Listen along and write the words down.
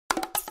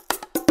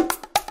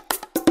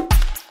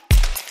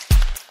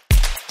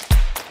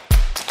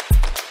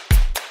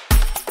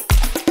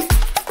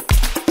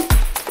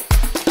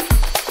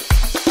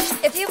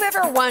If you've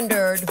ever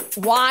wondered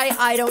why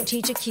I don't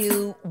teach a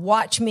cue,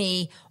 watch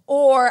me,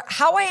 or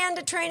how I end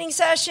a training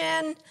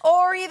session,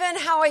 or even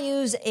how I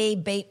use a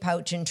bait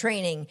pouch in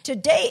training,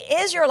 today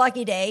is your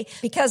lucky day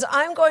because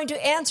I'm going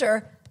to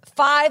answer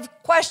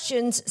 5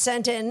 questions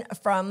sent in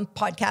from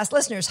podcast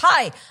listeners.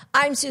 Hi,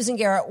 I'm Susan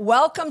Garrett.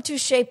 Welcome to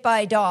Shaped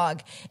by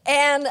Dog.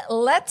 And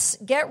let's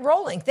get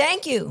rolling.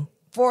 Thank you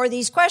for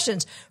these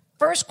questions.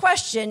 First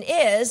question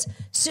is,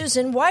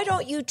 Susan, why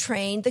don't you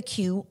train the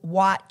cue,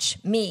 watch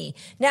me?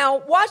 Now,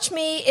 watch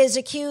me is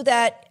a cue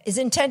that is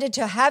intended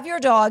to have your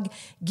dog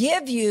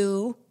give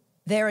you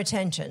their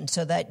attention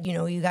so that,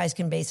 you guys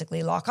can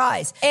basically lock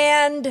eyes.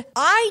 And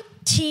I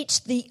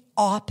teach the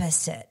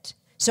opposite.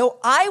 So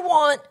I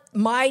want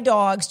my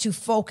dogs to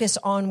focus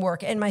on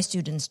work and my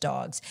students'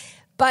 dogs.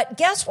 But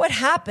guess what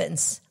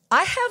happens?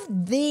 I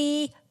have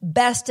the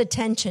best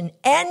attention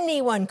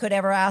anyone could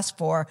ever ask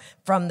for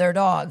from their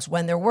dogs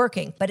when they're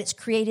working, but it's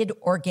created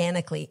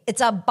organically. It's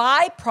a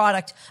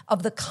byproduct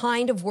of the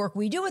kind of work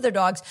we do with their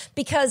dogs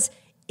because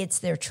it's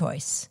their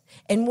choice.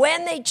 And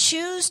when they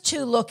choose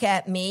to look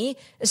at me,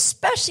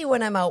 especially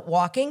when I'm out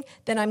walking,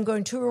 then I'm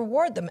going to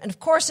reward them. And of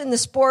course, in the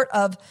sport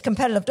of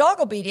competitive dog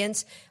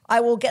obedience,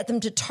 I will get them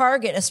to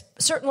target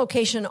a certain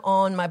location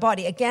on my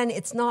body. Again,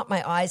 it's not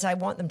my eyes. I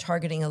want them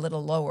targeting a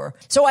little lower.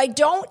 So I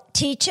don't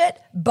teach it,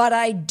 but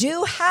I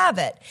do have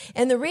it.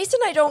 And the reason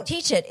I don't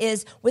teach it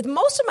is with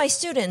most of my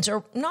students,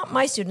 or not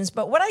my students,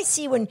 but what I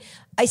see when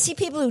I see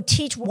people who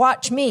teach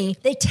watch me,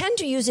 they tend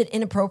to use it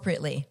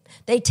inappropriately.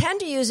 They tend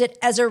to use it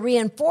as a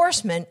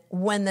reinforcement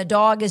when the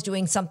dog is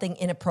doing something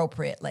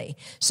inappropriately.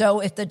 So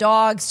if the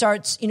dog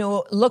starts,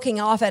 looking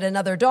off at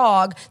another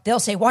dog, they'll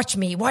say, watch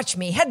me,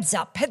 heads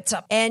up.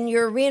 And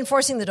you're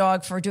reinforcing the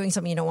dog for doing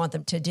something you don't want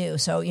them to do.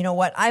 So you know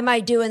what I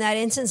might do in that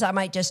instance? I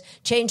might just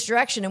change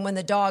direction. And when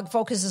the dog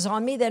focuses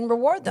on me, then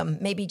reward them,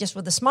 maybe just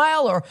with a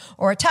smile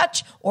or a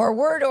touch or a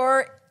word,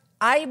 or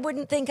I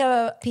wouldn't think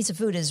a piece of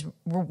food is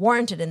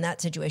warranted in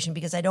that situation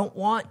because I don't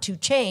want to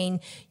chain.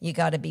 You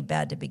got to be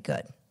bad to be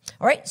good.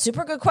 All right,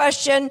 super good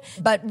question.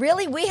 But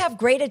really, we have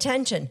great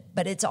attention,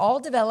 but it's all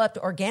developed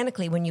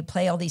organically when you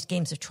play all these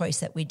games of choice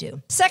that we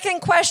do.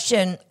 Second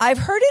question, I've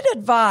heard it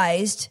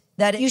advised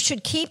that you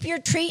should keep your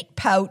treat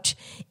pouch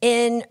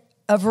in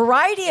a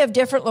variety of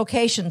different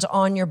locations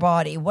on your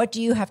body. What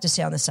do you have to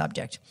say on the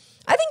subject?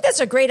 I think that's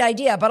a great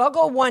idea, but I'll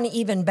go one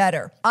even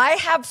better. I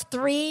have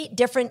 3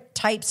 different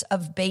types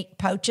of bait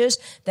pouches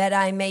that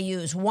I may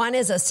use. One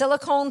is a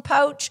silicone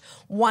pouch.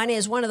 One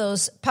is one of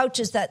those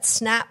pouches that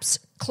snaps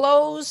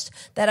closed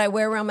that I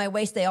wear around my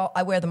waist.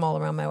 I wear them all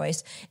around my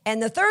waist.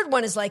 And the third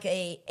one is like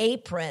a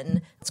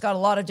apron. It's got a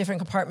lot of different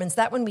compartments.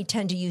 That one we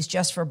tend to use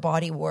just for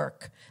body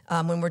work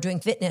when we're doing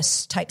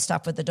fitness type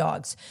stuff with the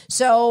dogs.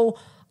 So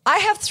I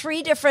have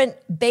 3 different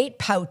bait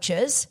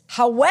pouches.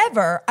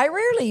 However, I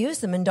rarely use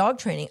them in dog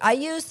training. I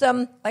use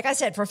them, like I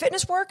said, for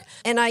fitness work,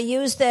 and I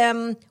use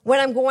them when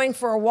I'm going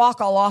for a walk.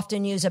 I'll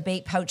often use a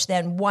bait pouch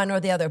then, one or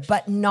the other,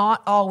 but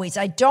not always.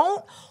 I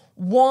don't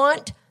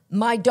want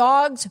my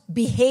dog's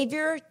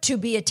behavior to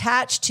be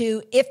attached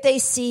to if they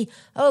see,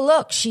 oh,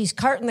 look, she's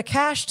carting the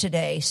cash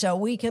today, so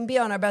we can be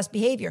on our best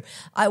behavior.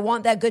 I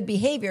want that good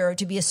behavior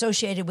to be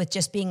associated with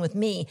just being with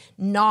me,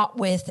 not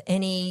with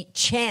any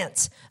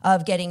chance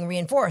of getting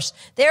reinforced.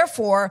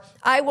 Therefore,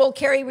 I will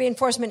carry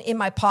reinforcement in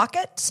my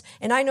pockets,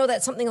 and I know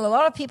that's something a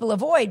lot of people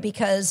avoid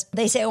because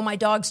they say, oh, my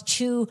dogs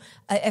chew.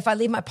 If I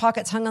leave my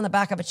pockets hung on the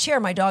back of a chair,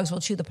 my dogs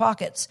will chew the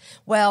pockets.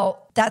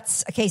 Well,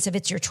 that's a case of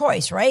it's your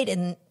choice, right?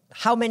 And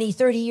how many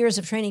 30 years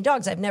of training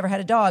dogs, I've never had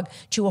a dog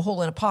chew a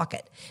hole in a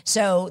pocket.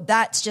 So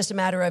that's just a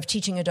matter of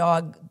teaching a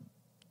dog,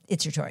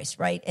 it's your choice,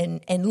 right?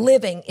 And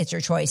living, it's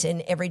your choice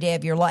in every day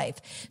of your life.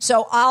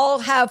 So I'll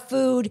have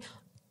food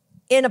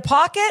in a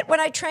pocket when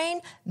I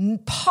train,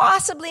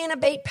 possibly in a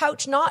bait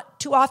pouch, not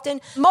too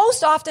often.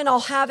 Most often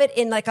I'll have it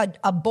in like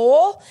a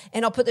bowl,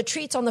 and I'll put the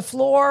treats on the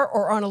floor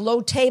or on a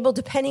low table,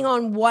 depending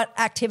on what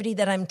activity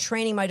that I'm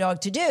training my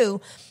dog to do.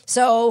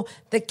 So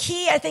the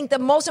key, I think the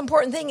most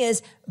important thing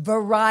is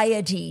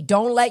variety.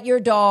 Don't let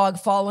your dog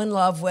fall in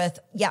love with,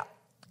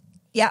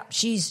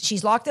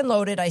 she's locked and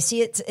loaded. I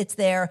see it's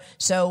there,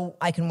 so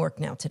I can work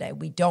now today.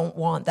 We don't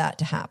want that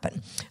to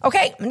happen.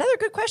 Okay, another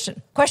good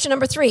question. Question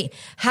number 3.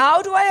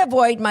 How do I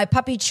avoid my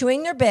puppy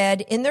chewing their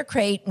bed in their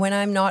crate when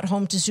I'm not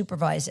home to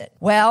supervise it?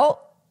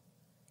 Well,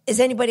 is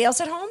anybody else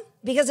at home?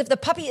 Because if the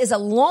puppy is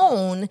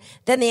alone,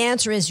 then the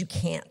answer is you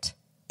can't.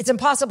 It's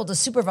impossible to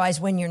supervise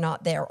when you're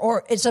not there,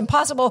 or it's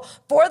impossible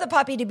for the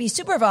puppy to be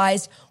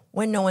supervised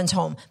when no one's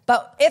home.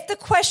 But if the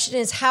question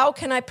is, how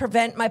can I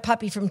prevent my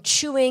puppy from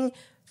chewing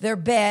their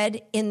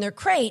bed in their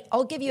crate,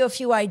 I'll give you a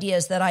few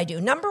ideas that I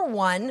do. Number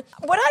 1,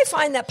 what I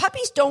find that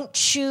puppies don't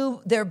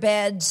chew their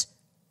beds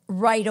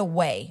right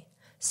away.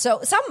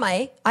 So some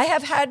may. I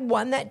have had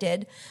one that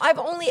did. I've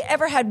only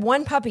ever had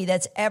one puppy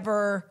that's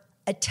ever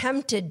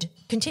attempted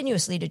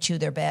continuously to chew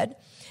their bed.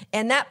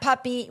 And that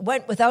puppy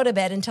went without a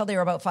bed until they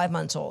were about 5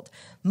 months old.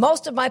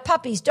 Most of my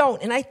puppies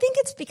don't. And I think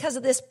it's because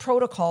of this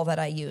protocol that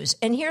I use.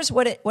 And here's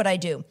what I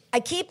do. I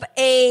keep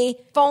a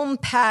foam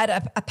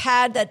pad, a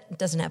pad that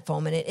doesn't have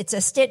foam in it. It's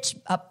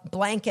a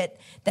blanket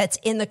that's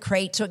in the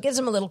crate. So it gives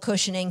them a little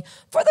cushioning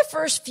for the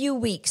first few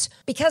weeks,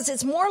 because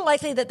it's more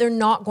likely that they're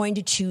not going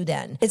to chew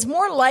then. It's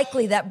more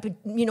likely that,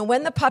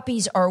 when the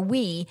puppies are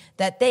wee,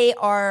 that they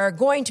are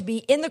going to be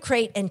in the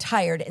crate and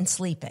tired and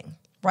sleeping,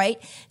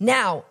 right?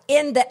 Now,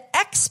 in the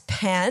X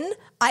pen,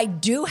 I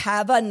do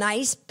have a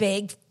nice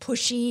big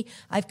pushy,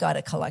 I've got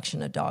a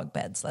collection of dog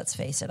beds, let's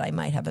face it, I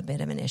might have a bit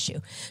of an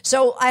issue.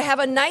 So I have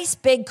a nice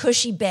big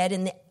cushy bed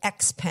in the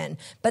X pen,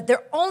 but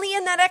they're only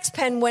in that X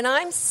pen when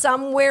I'm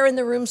somewhere in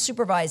the room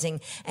supervising.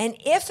 And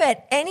if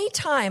at any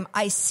time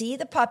I see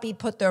the puppy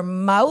put their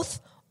mouth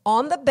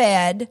on the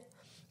bed,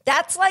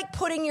 that's like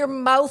putting your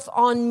mouth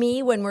on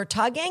me when we're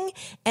tugging,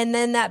 and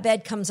then that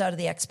bed comes out of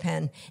the X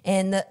pen,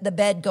 and the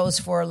bed goes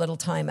for a little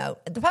timeout.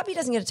 The puppy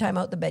doesn't get a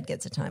timeout, the bed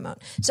gets a timeout.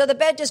 So the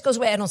bed just goes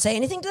away. I don't say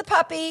anything to the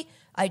puppy.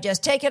 I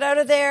just take it out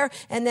of there,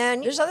 and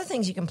then there's other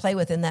things you can play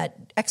with in that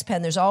X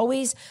pen. There's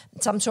always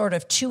some sort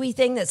of chewy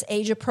thing that's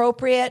age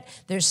appropriate.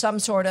 There's some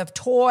sort of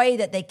toy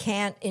that they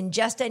can't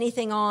ingest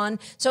anything on.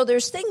 So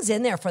there's things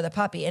in there for the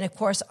puppy, and of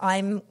course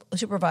I'm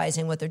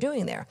supervising what they're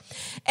doing there.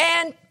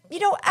 And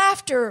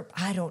after,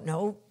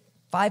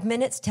 5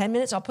 minutes, 10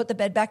 minutes, I'll put the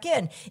bed back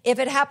in. If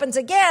it happens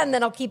again,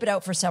 then I'll keep it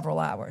out for several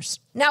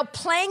hours. Now,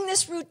 playing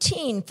this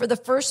routine for the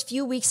first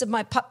few weeks of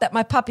my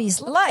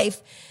puppy's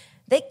life,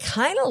 they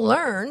kind of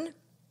learn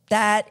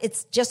that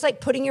it's just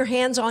like putting your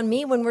hands on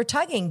me when we're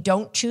tugging.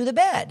 Don't chew the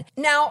bed.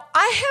 Now,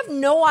 I have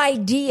no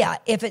idea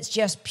if it's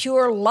just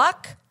pure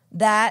luck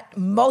that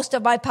most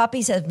of my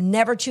puppies have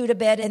never chewed a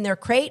bed in their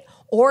crate,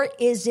 or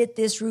is it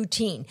this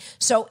routine?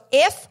 So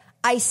if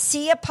I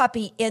see a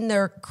puppy in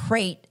their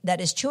crate that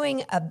is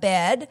chewing a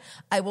bed,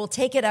 I will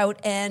take it out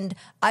and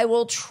I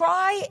will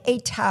try a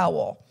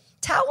towel.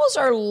 Towels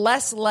are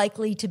less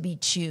likely to be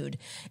chewed.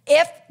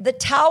 If the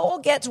towel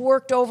gets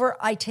worked over,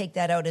 I take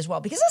that out as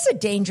well, because that's a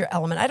danger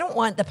element. I don't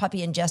want the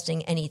puppy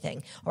ingesting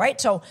anything. All right.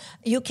 So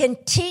you can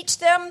teach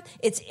them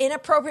it's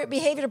inappropriate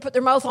behavior to put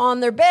their mouth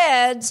on their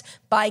beds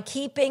by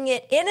keeping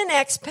it in an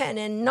X pen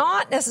and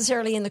not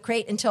necessarily in the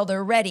crate until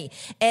they're ready.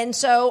 And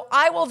so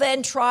I will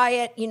then try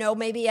it,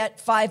 maybe at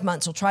 5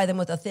 months, we'll try them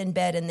with a thin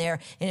bed in there.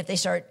 And if they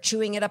start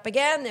chewing it up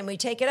again, then we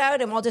take it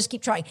out and we'll just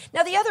keep trying.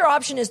 Now, the other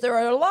option is there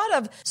are a lot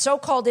of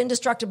so-called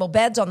indestructible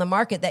beds on the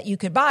market that you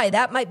could buy.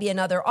 That might be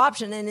another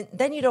option. And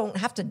then you don't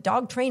have to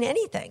dog train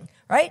anything,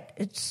 right?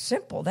 It's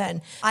simple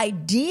then.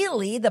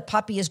 Ideally, the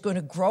puppy is going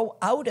to grow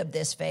out of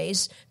this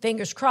phase.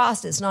 Fingers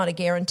crossed, it's not a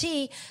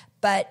guarantee,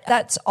 but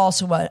that's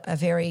also a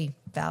very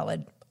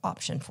valid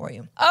option for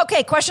you.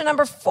 Okay, question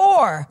number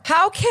 4.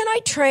 How can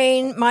I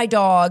train my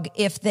dog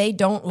if they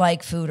don't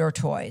like food or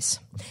toys?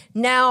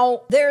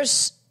 Now,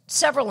 there's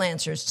several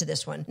answers to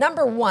this one.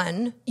 Number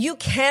 1, you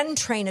can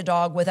train a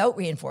dog without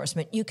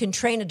reinforcement. You can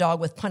train a dog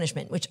with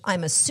punishment, which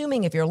I'm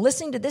assuming if you're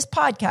listening to this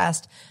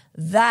podcast,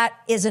 that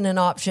isn't an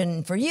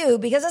option for you,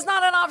 because it's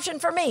not an option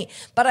for me.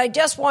 But I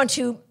just want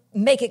to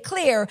make it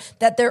clear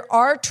that there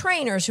are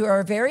trainers who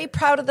are very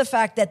proud of the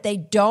fact that they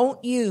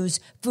don't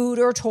use food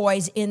or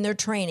toys in their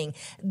training.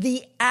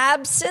 The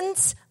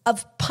absence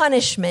of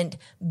punishment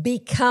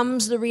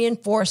becomes the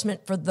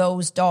reinforcement for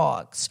those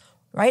dogs.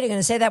 Right? I'm going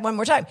to say that one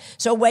more time.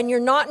 So when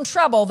you're not in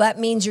trouble, that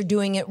means you're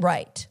doing it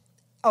right.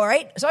 All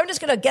right? So I'm just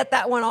going to get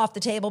that one off the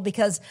table,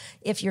 because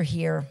if you're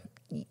here,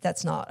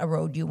 that's not a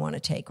road you want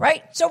to take,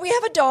 right? So we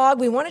have a dog,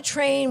 we want to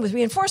train with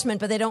reinforcement,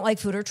 but they don't like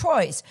food or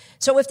toys.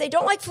 So if they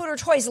don't like food or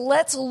toys,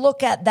 let's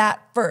look at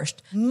that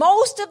first.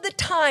 Most of the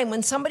time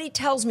when somebody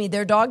tells me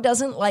their dog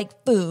doesn't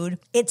like food,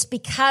 it's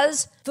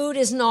because food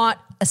is not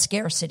a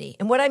scarcity.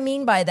 And what I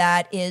mean by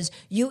that is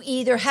you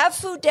either have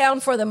food down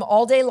for them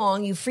all day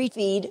long, you free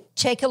feed.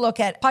 Take a look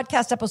at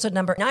podcast episode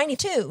number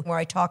 92, where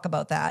I talk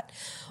about that.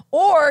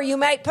 Or you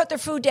might put their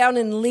food down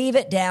and leave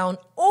it down.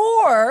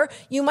 Or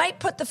you might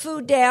put the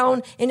food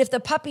down, and if the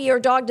puppy or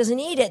dog doesn't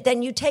eat it,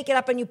 then you take it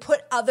up and you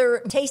put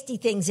other tasty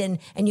things in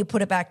and you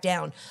put it back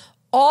down.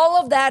 All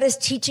of that is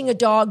teaching a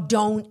dog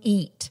don't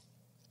eat.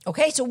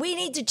 Okay, so we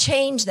need to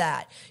change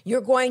that.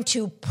 You're going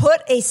to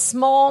put a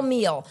small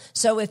meal.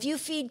 So if you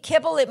feed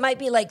kibble, it might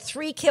be like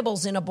 3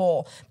 kibbles in a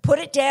bowl. Put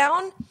it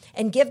down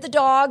and give the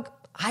dog,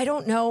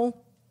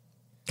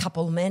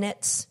 couple of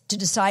minutes to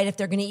decide if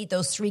they're going to eat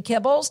those 3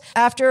 kibbles.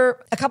 After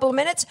a couple of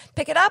minutes,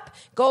 pick it up,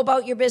 go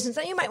about your business.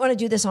 And you might want to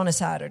do this on a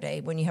Saturday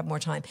when you have more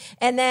time.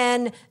 And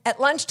then at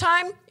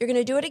lunchtime, you're going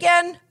to do it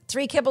again.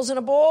 3 kibbles in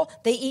a bowl.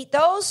 They eat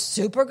those.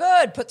 Super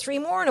good. Put 3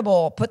 more in a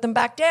bowl. Put them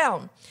back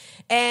down.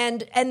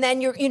 And then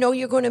you're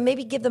going to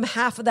maybe give them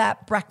half of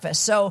that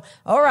breakfast. So,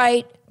 all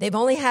right, they've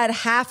only had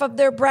half of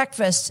their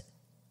breakfast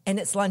and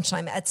it's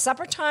lunchtime. At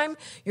supper time,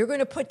 you're going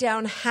to put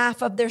down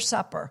half of their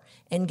supper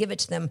and give it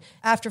to them.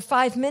 After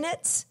 5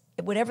 minutes,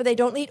 whatever they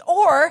don't eat,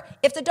 or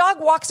if the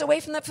dog walks away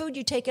from the food,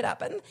 you take it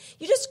up. And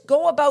you just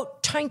go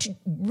about trying to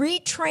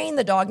retrain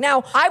the dog.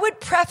 Now, I would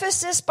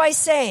preface this by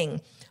saying,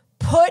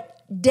 put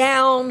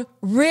down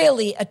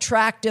really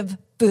attractive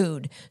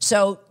food.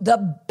 So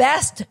the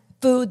best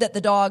food that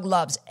the dog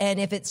loves. And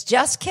if it's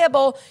just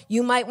kibble,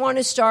 you might want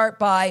to start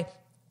by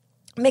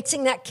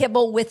mixing that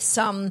kibble with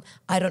some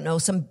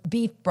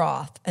beef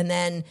broth, and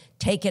then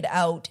take it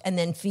out and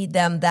then feed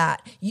them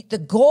that. The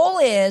goal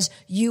is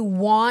you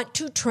want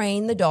to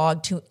train the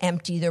dog to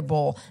empty their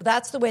bowl.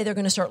 That's the way they're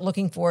going to start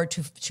looking forward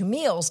to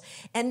meals.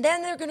 And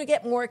then they're going to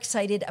get more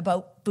excited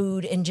about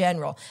food in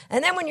general.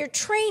 And then when you're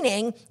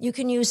training, you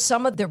can use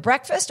some of their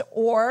breakfast,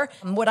 or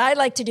what I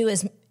like to do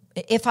is,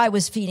 if I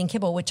was feeding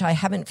kibble, which I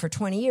haven't for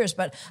 20 years,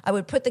 but I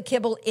would put the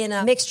kibble in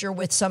a mixture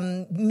with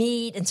some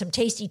meat and some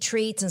tasty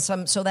treats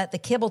and so that the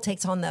kibble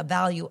takes on the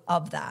value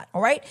of that.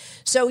 All right.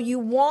 So you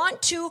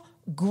want to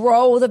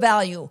grow the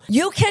value.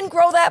 You can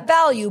grow that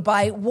value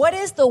by what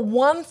is the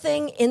one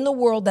thing in the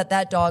world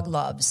that dog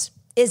loves?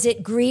 Is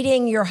it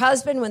greeting your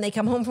husband when they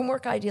come home from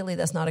work? Ideally,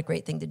 that's not a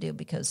great thing to do,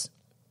 because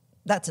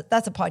that's a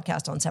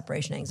podcast on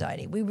separation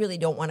anxiety. We really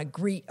don't want to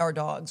greet our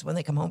dogs when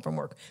they come home from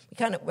work.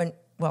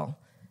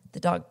 The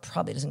dog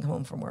probably doesn't come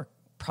home from work.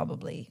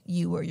 Probably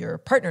you or your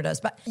partner does,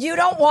 but you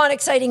don't want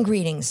exciting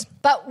greetings.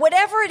 But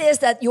whatever it is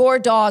that your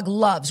dog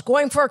loves,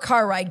 going for a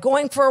car ride,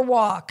 going for a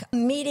walk,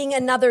 meeting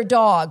another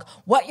dog,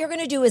 what you're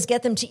going to do is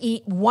get them to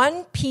eat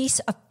one piece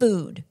of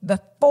food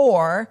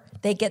before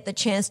they get the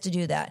chance to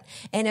do that.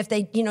 And if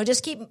they,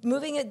 just keep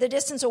moving the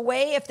distance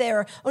away, if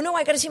they're, oh no,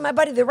 I got to see my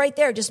buddy, they're right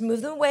there. Just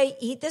move them away,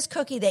 eat this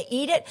cookie, they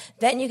eat it,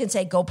 then you can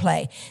say, go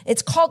play.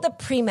 It's called the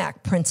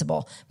Premack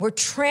principle. We're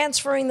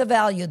transferring the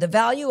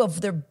value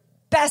of their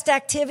best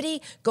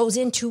activity goes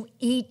into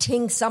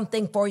eating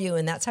something for you.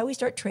 And that's how we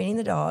start training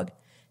the dog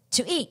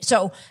to eat.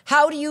 So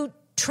how do you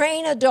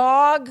train a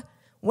dog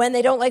when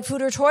they don't like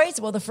food or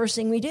toys? Well, the first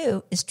thing we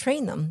do is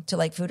train them to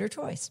like food or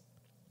toys.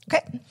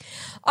 Okay.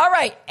 All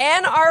right.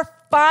 And our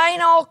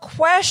final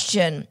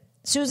question,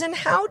 Susan,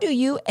 how do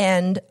you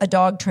end a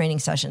dog training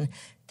session?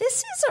 This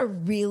is a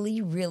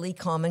really, really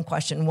common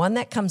question, one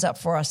that comes up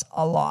for us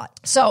a lot.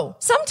 So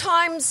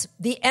sometimes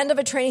the end of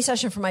a training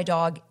session for my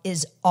dog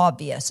is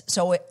obvious.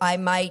 So I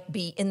might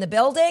be in the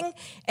building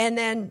and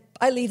then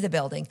I leave the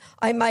building.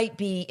 I might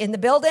be in the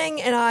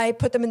building and I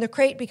put them in the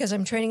crate because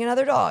I'm training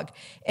another dog.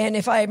 And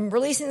if I'm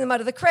releasing them out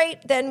of the crate,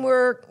 then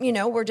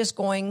we're just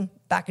going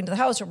back into the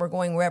house, or we're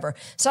going wherever.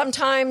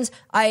 Sometimes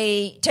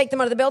I take them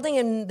out of the building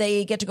and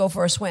they get to go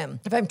for a swim.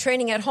 If I'm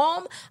training at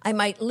home, I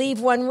might leave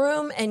one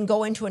room and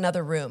go into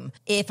another room.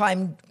 If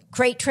I'm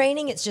crate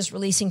training, it's just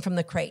releasing from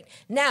the crate.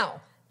 Now,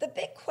 the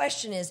big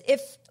question is,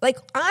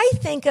 I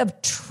think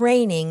of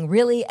training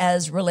really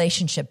as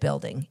relationship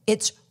building.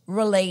 It's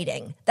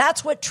relating.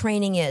 That's what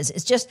training is.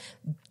 It's just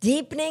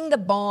deepening the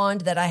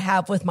bond that I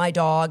have with my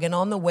dog, and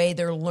on the way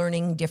they're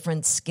learning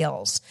different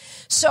skills.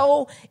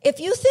 So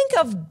if you think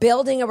of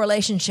building a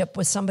relationship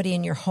with somebody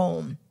in your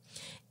home,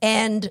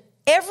 and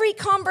every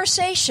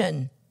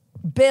conversation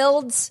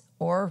builds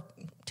or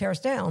tears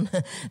down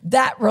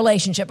that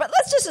relationship. But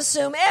let's just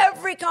assume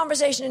every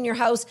conversation in your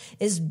house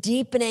is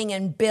deepening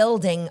and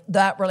building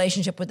that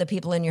relationship with the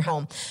people in your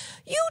home.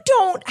 You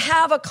don't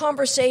have a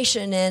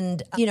conversation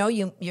and,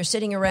 you're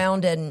sitting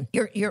around and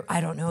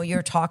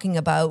you're talking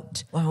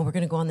about, well, we're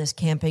going to go on this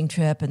camping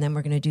trip and then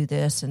we're going to do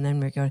this and then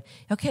we're going,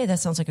 okay, that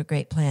sounds like a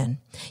great plan.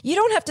 You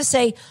don't have to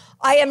say,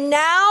 I am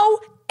now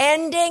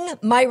ending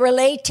my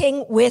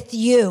relating with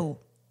you,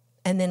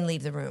 and then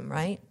leave the room,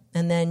 right?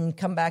 And then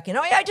come back and,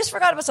 oh yeah, I just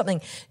forgot about something.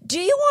 Do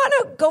you want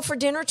to go for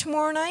dinner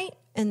tomorrow night?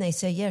 And they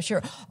say, yeah,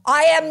 sure.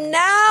 I am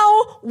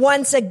now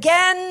once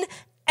again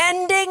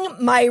ending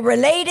my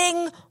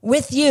relating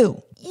with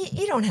you.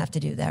 You don't have to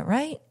do that,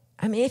 right?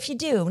 I mean, if you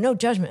do, no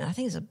judgment. I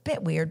think it's a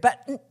bit weird,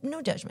 but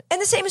no judgment.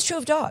 And the same is true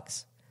of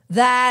dogs,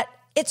 that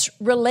it's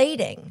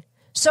relating.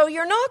 So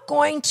you're not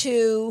going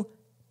to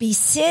be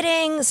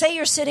say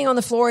you're sitting on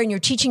the floor and you're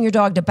teaching your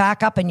dog to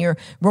back up and you're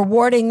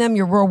rewarding them,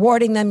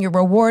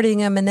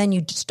 and then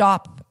you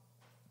stop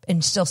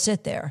and still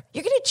sit there.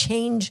 You're going to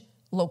change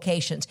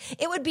locations.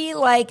 It would be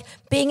like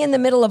being in the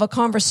middle of a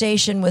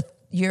conversation with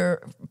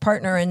your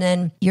partner and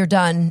then you're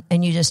done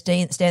and you just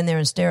stand there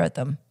and stare at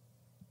them.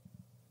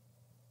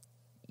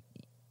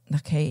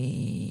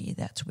 Okay,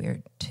 that's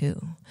weird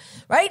too,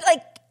 right?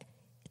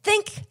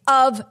 Think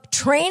of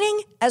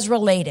training as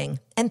relating,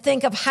 and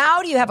think of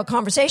how do you have a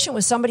conversation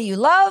with somebody you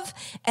love,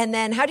 and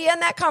then how do you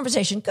end that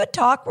conversation? Good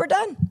talk, we're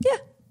done. Yeah,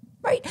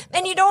 right.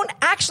 And you don't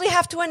actually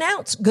have to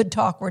announce good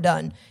talk, we're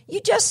done.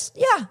 You just,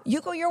 you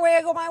go your way,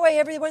 I go my way,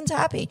 everyone's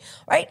happy,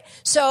 right?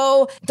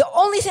 So the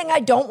only thing I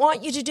don't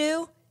want you to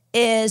do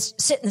is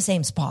sit in the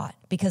same spot,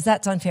 because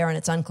that's unfair and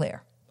it's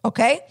unclear.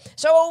 Okay?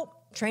 So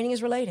training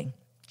is relating.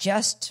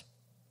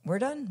 We're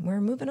done.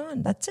 We're moving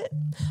on. That's it.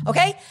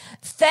 Okay.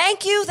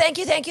 Thank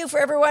you for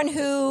everyone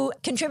who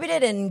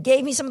contributed and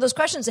gave me some of those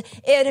questions.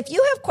 And if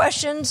you have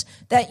questions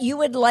that you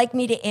would like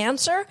me to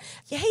answer,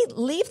 hey,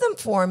 leave them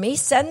for me.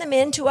 Send them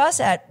in to us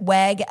at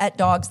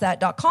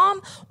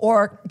wag@dogsthat.com,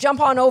 or jump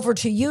on over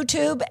to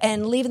YouTube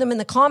and leave them in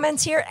the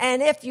comments here.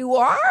 And if you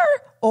are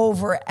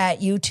over at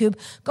YouTube,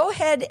 go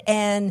ahead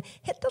and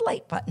hit the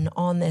like button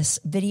on this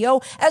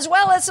video, as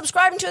well as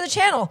subscribing to the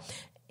channel,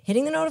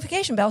 hitting the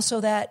notification bell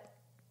so that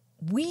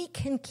we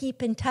can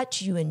keep in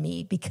touch, you and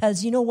me,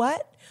 because you know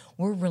what?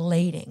 We're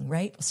relating,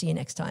 right? We'll see you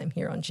next time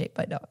here on Shape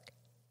by Doc.